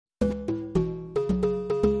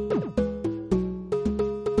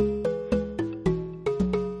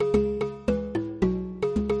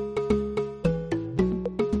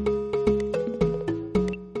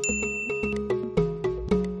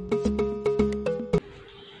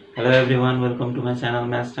Hello everyone, welcome to my channel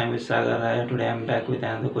Maths Time with Sagar Raya. Today I am back with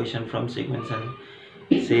another question from sequence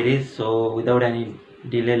and series. So without any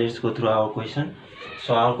delay, let's go through our question.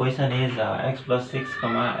 So our question is x plus 6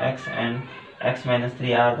 comma x and x minus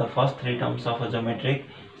 3 are the first three terms of a geometric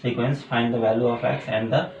sequence. Find the value of x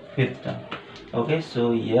and the fifth term. Okay,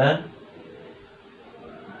 so here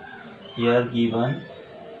given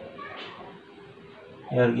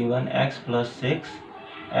x plus 6,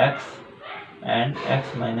 x and x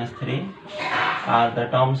minus 3 are the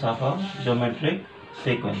terms of a geometric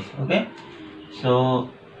sequence. Okay,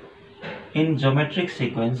 so in geometric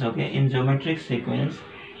sequence, we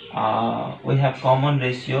have common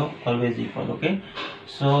ratio always equal. Okay,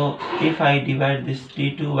 so if I divide this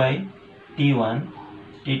t2 by t1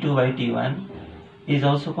 is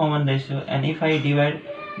also common ratio, and if I divide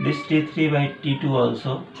this t3 by t2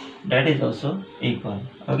 also, that is also equal.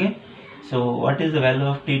 Okay, so what is the value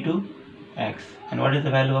of t2? X. And what is the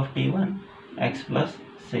value of t1? X plus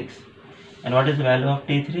 6. And what is the value of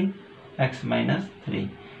t3? X minus 3.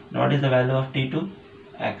 And what is the value of t2?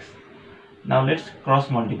 X. Now let's cross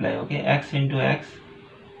multiply. Okay, x into x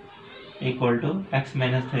equal to x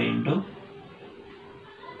minus 3 into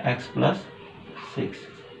x plus 6,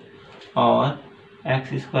 or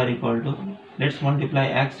x square equal to, let's multiply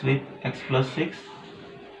x with x plus 6,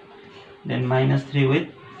 then minus 3 with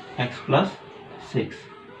x plus 6.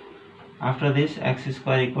 After this, x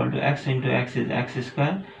square equal to x into x is x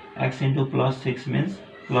square, x into plus 6 means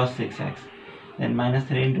plus 6x, then minus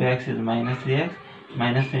 3 into x is minus 3x,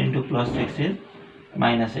 minus 3 into plus 6 is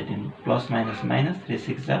minus 18, plus minus minus, 3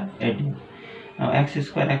 6 are 18. Now x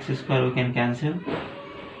square we can cancel.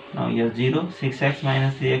 Now here 0, 6x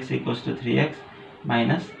minus 3x equals to 3x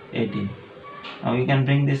minus 18. Now you can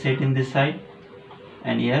bring this 18 this side,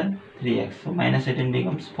 and here 3x, so minus 18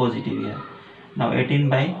 becomes positive here. Now 18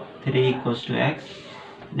 by 3 equals to x,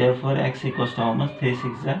 therefore x equals to how much? 3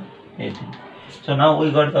 6 are 18. So now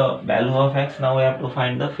we got the value of x. Now we have to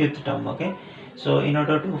find the fifth term. Okay, so in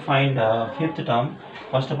order to find fifth term,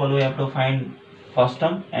 first of all we have to find first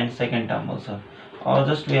term and second term also, or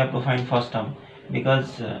just we have to find first term,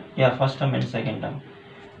 because first term and second term.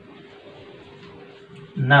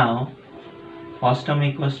 Now first term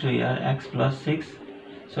equals to here x plus 6,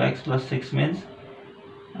 so x plus 6 means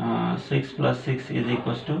 6 plus 6 is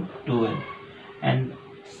equals to 12, and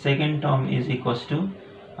second term is equals to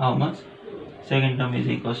how much? Second term is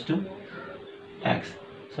equals to x,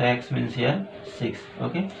 so x means here 6.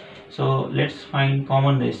 Okay, so let's find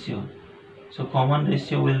common ratio. So common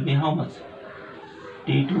ratio will be how much?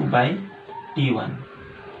 t2 by t1.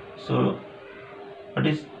 So what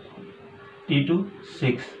is t2?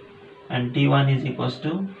 6, and t1 is equals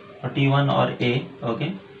to, or t1 or a,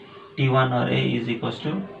 okay, t1 or a is equals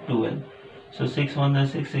to 12. So 6 1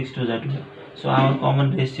 is 6, 6 2 is 12. So our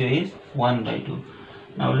common ratio is 1 by 2.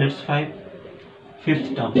 Now let's find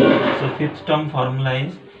fifth term. So fifth term formula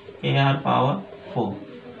is ar power 4.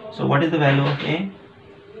 So what is the value of a?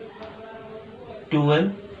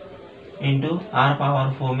 12 into r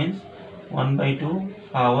power 4 means 1 by 2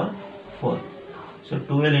 power 4. So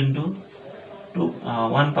 12 into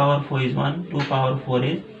 1 power 4 is 1, 2 power 4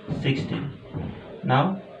 is 16.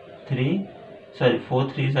 Now 4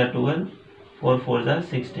 3s are 12, 4 4s are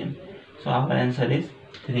 16. So our answer is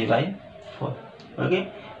 3 by 4.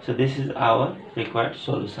 Okay, so this is our required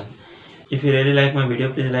solution. If you really like my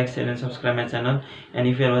video, please like, share and subscribe my channel. And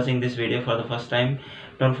if you are watching this video for the first time,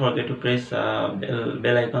 don't forget to press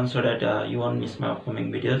bell icon so that you won't miss my upcoming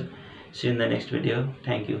videos. See you in the next video.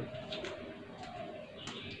 Thank you.